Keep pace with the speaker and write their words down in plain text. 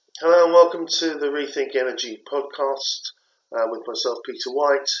and welcome to the Rethink Energy podcast with myself, Peter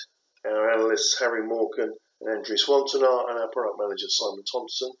White, our analysts Harry Morgan and Andrew Swantonar, and our product manager Simon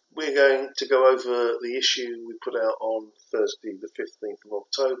Thompson. We're going to go over the issue we put out on Thursday, the 15th of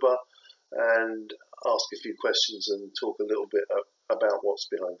October, and ask a few questions and talk a little bit about what's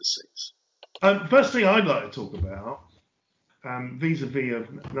behind the scenes. First thing I'd like to talk about, vis-a-vis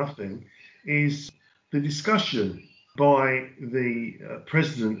of nothing, is the discussion by the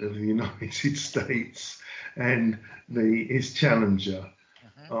President of the United States and his challenger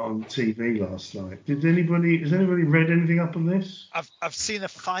on TV last night. Has anybody read anything up on this? I've seen a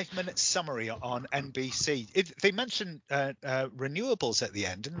 5-minute summary on NBC. They mentioned renewables at the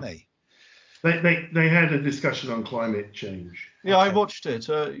end, didn't they? They had a discussion on climate change. Yeah, okay. I watched it.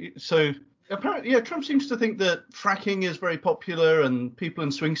 So apparently, Trump seems to think that fracking is very popular and people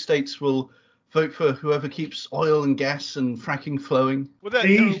in swing states will vote for whoever keeps oil and gas and fracking flowing.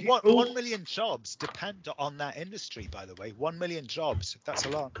 Well, 1 million jobs depend on that industry, by the way. 1 million jobs, that's a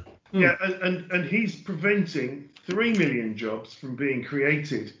lot. Yeah, and he's preventing 3 million jobs from being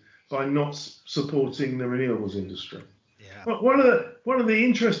created by not supporting the renewables industry. Yeah. But one of the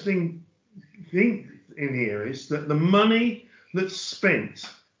interesting things in here is that the money that's spent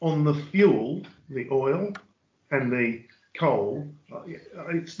on the fuel, the oil and the coal,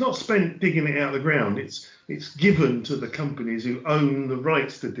 it's not spent digging it out of the ground. It's given to the companies who own the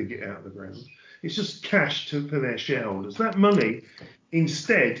rights to dig it out of the ground. It's just cash for their shareholders. That money,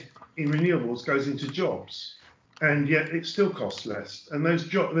 instead, in renewables, goes into jobs, and yet it still costs less. And those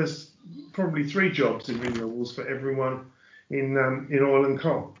there's probably 3 jobs in renewables for everyone in oil and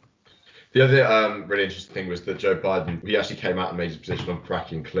coal. The other really interesting thing was that Joe Biden, he actually came out and made his position on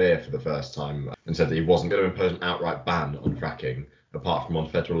fracking clear for the first time and said that he wasn't going to impose an outright ban on fracking, apart from on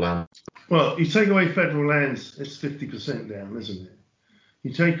federal land. Well, you take away federal lands, it's 50% down, isn't it?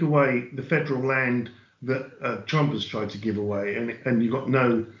 You take away the federal land that Trump has tried to give away, and you're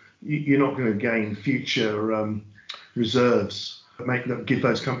not going to gain future reserves that give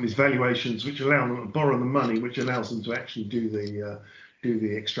those companies valuations which allow them to borrow the money, which allows them to actually do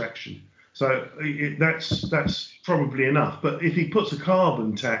the extraction. So that's probably enough. But if he puts a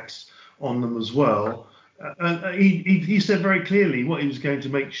carbon tax on them as well, he said very clearly what he was going to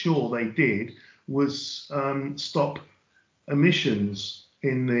make sure they did was stop emissions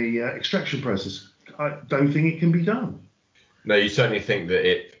in the extraction process. I don't think it can be done. No, you certainly think that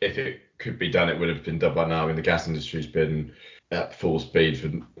if it could be done, it would have been done by now. I mean, the gas industry's been at full speed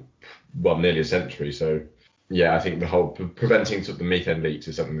for nearly a century. So yeah, I think the whole preventing sort of the methane leaks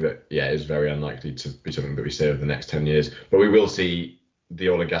is something that is very unlikely to be something that we see over the next 10 years. But we will see the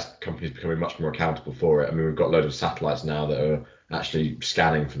oil and gas companies becoming much more accountable for it. I mean, we've got a load of satellites now that are actually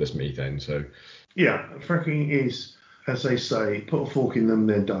scanning for this methane. So yeah, fracking is, as they say, put a fork in them,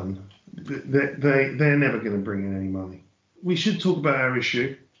 they're done. They're never going to bring in any money. We should talk about our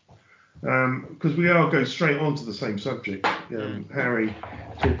issue because we are going straight on to the same subject. Harry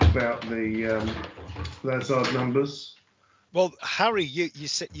talked about the Lazard numbers. Well, Harry, you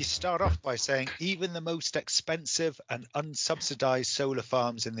start off by saying even the most expensive and unsubsidized solar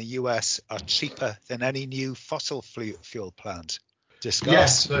farms in the US are cheaper than any new fossil fuel plant. Discuss.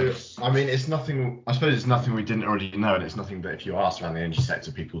 Yes, so I mean, it's nothing. I suppose it's nothing we didn't already know, and it's nothing that if you ask around the energy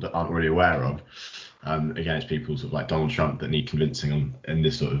sector, people that aren't already aware of. Again, it's people sort of like Donald Trump that need convincing in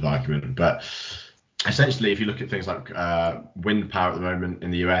this sort of argument. But essentially, if you look at things like wind power at the moment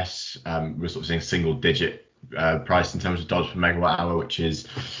in the US, we're sort of seeing single-digit price in terms of dollars per megawatt hour, which is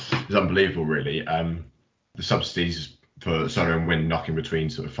unbelievable, really. The subsidies for solar and wind knocking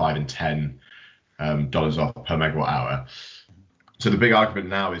between sort of $5 and $10 off per megawatt hour. So the big argument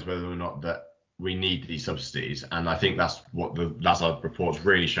now is whether or not that we need these subsidies, and I think that's what the Lazard report's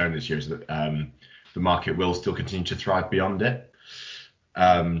really shown this year is that the market will still continue to thrive beyond it.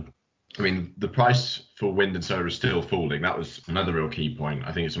 I mean, the price for wind and solar is still falling. That was another real key point.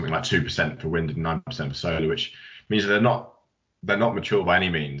 I think it's something like 2% for wind and 9% for solar, which means they're not mature by any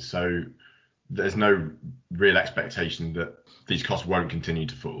means. So there's no real expectation that these costs won't continue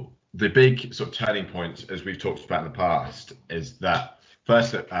to fall. The big sort of turning point, as we've talked about in the past, is that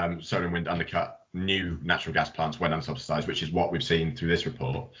first that solar and wind undercut new natural gas plants when unsubsidized, which is what we've seen through this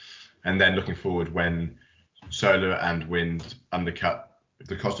report. And then looking forward, when solar and wind undercut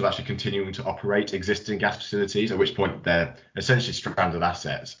the cost of actually continuing to operate existing gas facilities, at which point they're essentially stranded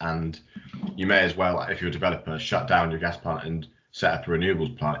assets. And you may as well, if you're a developer, shut down your gas plant and set up a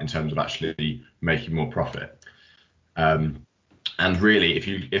renewables plant in terms of actually making more profit. And really,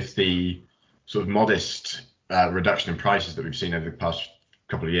 if the sort of modest reduction in prices that we've seen over the past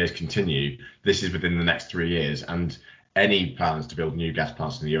couple of years continue, this is within the next 3 years. And any plans to build new gas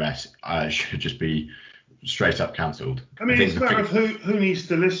plants in the US should just be straight up cancelled. I mean, it's a matter of who needs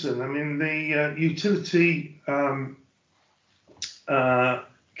to listen. I mean, the utility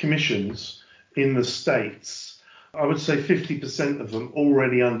commissions in the States, I would say 50% of them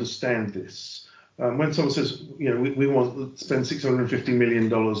already understand this. When someone says, we want to spend $650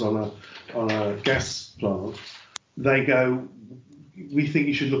 million on a gas plant, they go, we think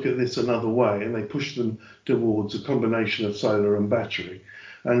you should look at this another way, and they push them towards a combination of solar and battery.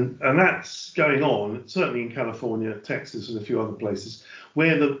 And that's going on, certainly in California, Texas, and a few other places,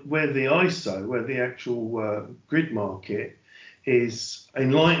 where the ISO, where the actual grid market is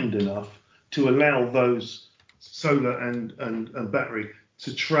enlightened enough to allow those solar and battery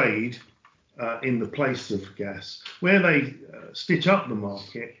to trade in the place of gas. Where they stitch up the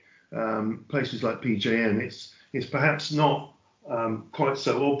market, places like PJM, it's perhaps not quite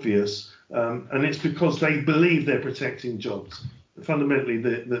so obvious, and it's because they believe they're protecting jobs. Fundamentally,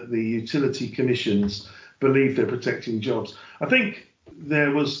 the utility commissions believe they're protecting jobs. I think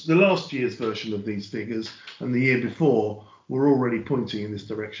there was the last year's version of these figures and the year before were already pointing in this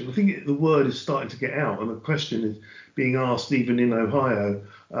direction. I think the word is starting to get out, and the question is being asked even in Ohio,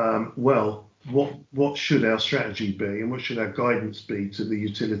 what should our strategy be, and what should our guidance be to the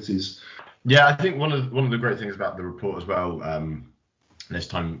utilities? Yeah, I think one of the great things about the report as well, this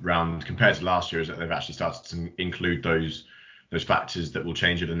time round compared to last year, is that they've actually started to include those factors that will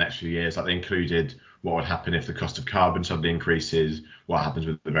change over the next few years. Like they included what would happen if the cost of carbon suddenly increases, what happens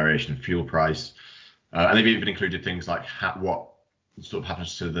with the variation of fuel price, and they've even included things like what sort of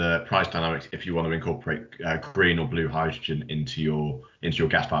happens to the price dynamics if you want to incorporate green or blue hydrogen into your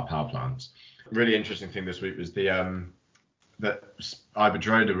gas-fired power plants. Really interesting thing this week was that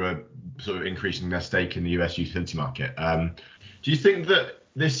Iberdrola were sort of increasing their stake in the US utility market. Do you think that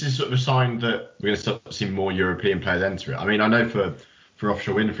this is sort of a sign that we're going to start seeing more European players enter it? I mean, I know for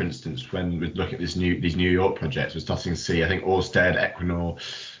offshore wind, for instance, when we're looking at these New York projects, we're starting to see, I think, Ørsted, Equinor,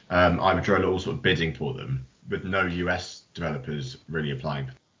 Iberdrola all sort of bidding for them, with no US developers really applying.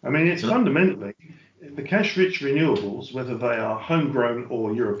 I mean, it's fundamentally the cash-rich renewables, whether they are homegrown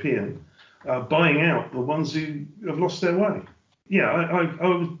or European, buying out the ones who have lost their way. Yeah, I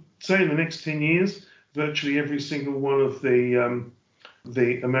would say in the next 10 years, virtually every single one of the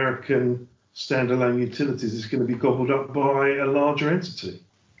American standalone utilities is going to be gobbled up by a larger entity.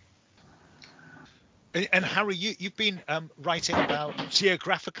 And Harry, you've been writing about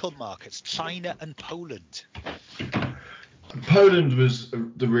geographical markets, China and Poland. Poland was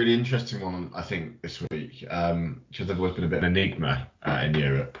the really interesting one, I think, this week, because they've always been a bit of an enigma in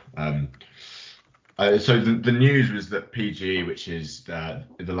Europe. So the news was that PGE, which is the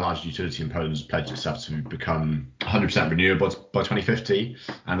largest utility in Poland, has pledged itself to become 100% renewable by 2050,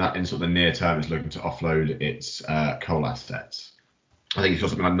 and that in sort of the near term is looking to offload its coal assets. I think it's got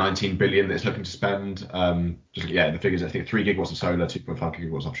something like 19 billion that it's looking to spend. The figures, I think 3 gigawatts of solar, 2.5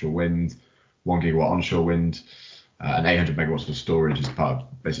 gigawatts offshore wind, 1 gigawatt onshore wind, and 800 megawatts of storage is part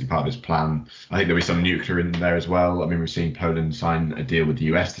of this plan. I think there'll be some nuclear in there as well. I mean, we've seen Poland sign a deal with the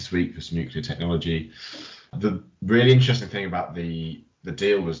US this week for some nuclear technology. The really interesting thing about the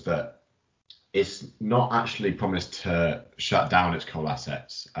deal was that it's not actually promised to shut down its coal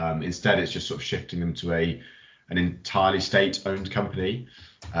assets. Instead, it's just sort of shifting them to an entirely state-owned company.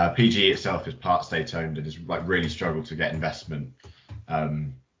 PGE itself is part state-owned and has really struggled to get investment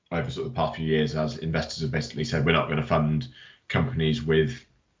over sort of the past few years, as investors have basically said, we're not going to fund companies with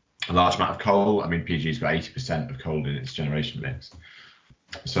a large amount of coal. I mean, PGE's got 80% of coal in its generation mix.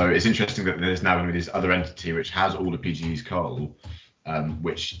 So it's interesting that there's now going to be this other entity which has all of PGE's coal,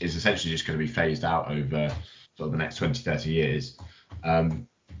 which is essentially just going to be phased out over sort of the next 20, 30 years.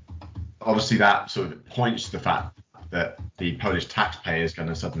 Obviously, that sort of points to the fact that the Polish taxpayer is going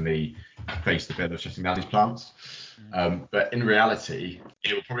to suddenly face the bill of shutting down these plants. But in reality,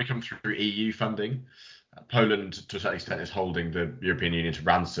 it will probably come through EU funding. Poland, to a certain extent, is holding the European Union to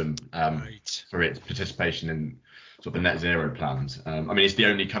ransom for its participation in sort of the net zero plans. I mean, it's the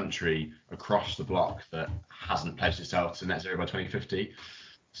only country across the bloc that hasn't pledged itself to net zero by 2050.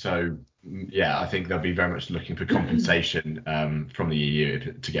 So, yeah, I think they'll be very much looking for compensation from the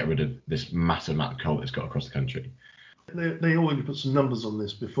EU to get rid of this massive amount of coal that's got across the country. They already put some numbers on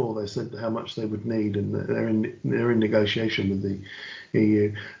this before. They said how much they would need, and they're in negotiation with the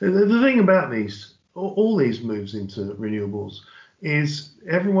EU. The thing about all these moves into renewables is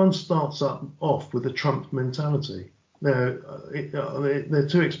everyone starts off with a Trump mentality. They're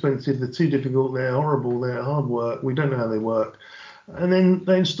too expensive, they're too difficult, they're horrible, they're hard work, we don't know how they work. And then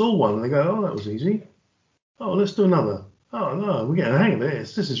they install one and they go, oh, that was easy. Oh, let's do another. Oh, no, we're getting the hang of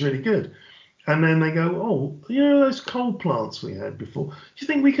this. This is really good. And then they go, oh, those coal plants we had before. Do you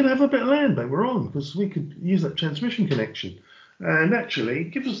think we could have a bit of land they were on? Because we could use that transmission connection. And actually,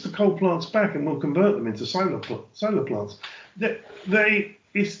 give us the coal plants back and we'll convert them into solar plants. That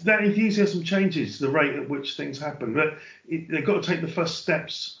enthusiasm changes the rate at which things happen. But they've got to take the first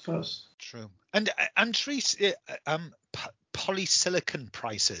steps first. True. And Therese, polysilicon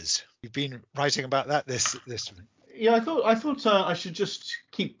prices. You've been writing about that this. Yeah, I thought I should just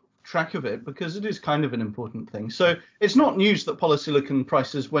keep track of it because it is kind of an important thing. So it's not news that polysilicon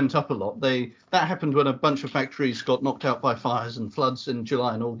prices went up a lot. That happened when a bunch of factories got knocked out by fires and floods in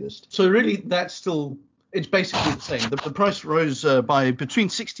July and August. So really, it's basically the same. The price rose by between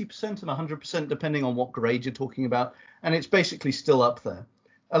 60% and 100%, depending on what grade you're talking about, and it's basically still up there.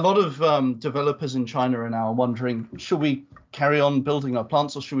 A lot of developers in China are now wondering, should we carry on building our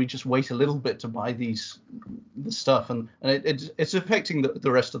plants or should we just wait a little bit to buy the stuff? And it's affecting the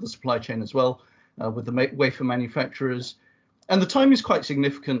rest of the supply chain as well, with the wafer manufacturers. And the time is quite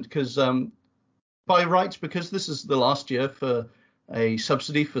significant because by rights, because this is the last year for a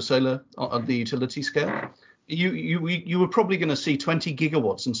subsidy for solar on the utility scale, you were probably going to see 20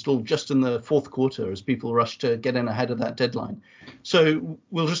 gigawatts installed just in the fourth quarter as people rush to get in ahead of that deadline. So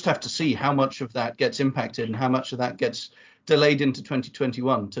we'll just have to see how much of that gets impacted and how much of that gets delayed into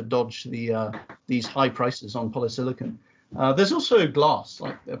 2021 to dodge these high prices on polysilicon. There's also glass,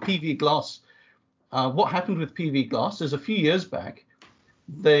 like PV glass. What happened with PV glass is a few years back,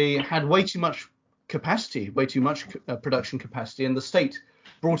 they had way too much capacity, way too much production capacity, and the state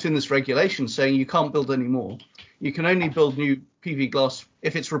brought in this regulation saying you can't build any more. You can only build new PV glass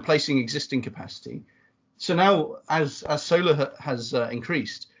if it's replacing existing capacity. So now, as solar has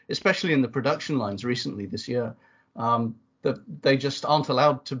increased, especially in the production lines recently this year, that they just aren't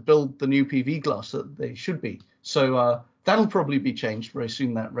allowed to build the new PV glass that they should be. So that'll probably be changed very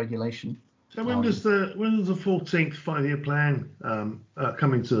soon, that regulation. So when does the 14th 5-year plan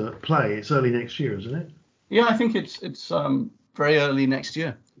come into play? It's early next year, isn't it? Yeah, I think it's very early next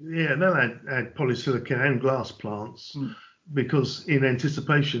year. Yeah, they'll add polysilicon and glass plants because in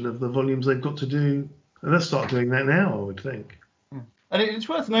anticipation of the volumes they've got to do, and they'll start doing that now, I would think. Yeah. And it's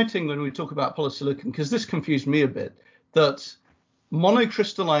worth noting when we talk about polysilicon, because this confused me a bit, that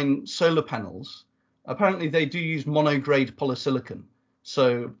monocrystalline solar panels, apparently they do use monograde polysilicon.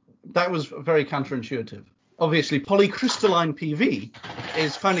 So that was very counterintuitive. Obviously, polycrystalline PV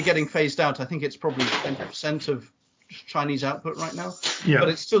is kind of getting phased out. I think it's probably 10% of Chinese output right now, but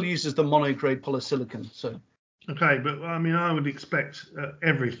it still uses the monograde polysilicon. So okay, but I mean, I would expect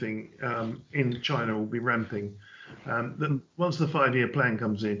everything in China will be ramping. Once the 5-year plan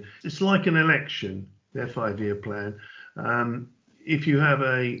comes in, it's like an election, their 5-year plan. If you have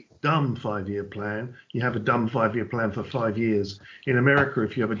a dumb 5-year plan, you have a dumb 5-year plan for 5 years. In America,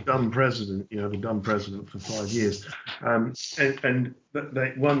 if you have a dumb president, you have a dumb president for 5 years. And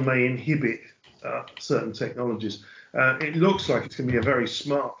one may inhibit certain technologies. It looks like it's going to be a very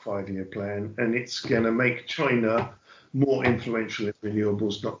smart 5-year plan, and it's going to make China more influential in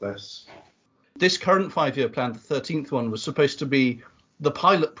renewables, not less. This current 5-year plan, the 13th one, was supposed to be the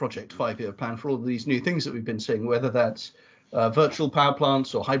pilot project 5-year plan for all of these new things that we've been seeing, whether that's virtual power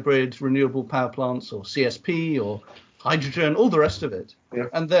plants or hybrid renewable power plants or CSP or hydrogen, all the rest of it. Yeah.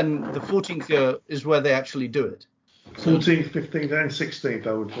 And then the 14th year is where they actually do it. 14th, 15th and 16th,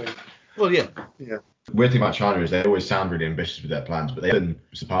 I would think. Well, yeah. Yeah. The weird thing about China is they always sound really ambitious with their plans, but they haven't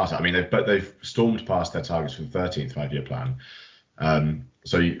surpassed that. I mean, they've stormed past their targets for the 13th 5-year plan.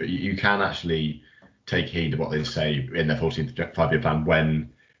 So you can actually take heed of what they say in their 14th 5-year plan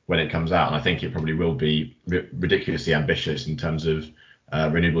when it comes out. And I think it probably will be ridiculously ambitious in terms of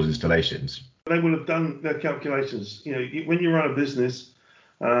renewables installations. They will have done their calculations. When you run a business,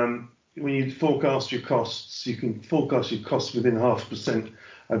 when you forecast your costs, you can forecast your costs within 0.5%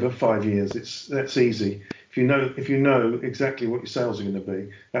 over 5 years. That's easy. If you know exactly what your sales are going to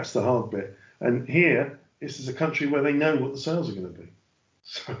be, that's the hard bit. And here, this is a country where they know what the sales are going to be.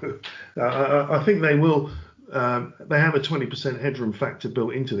 So I think they will. They have a 20% headroom factor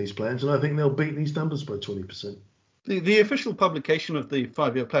built into these plans, and I think they'll beat these numbers by 20%. The official publication of the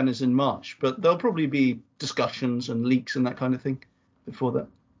 5-year plan is in March, but there'll probably be discussions and leaks and that kind of thing before that.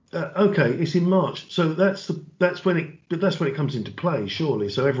 Okay, it's in March, so that's when it comes into play, surely.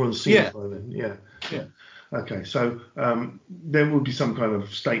 So everyone's seen it by then. Yeah. Okay, so there will be some kind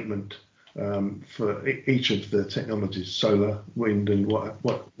of statement for each of the technologies: solar, wind, and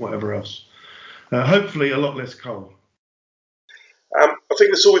whatever else. Hopefully, a lot less coal. I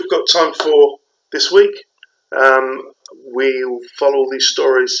think that's all we've got time for this week. We'll follow these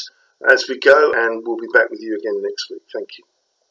stories as we go, and we'll be back with you again next week. Thank you.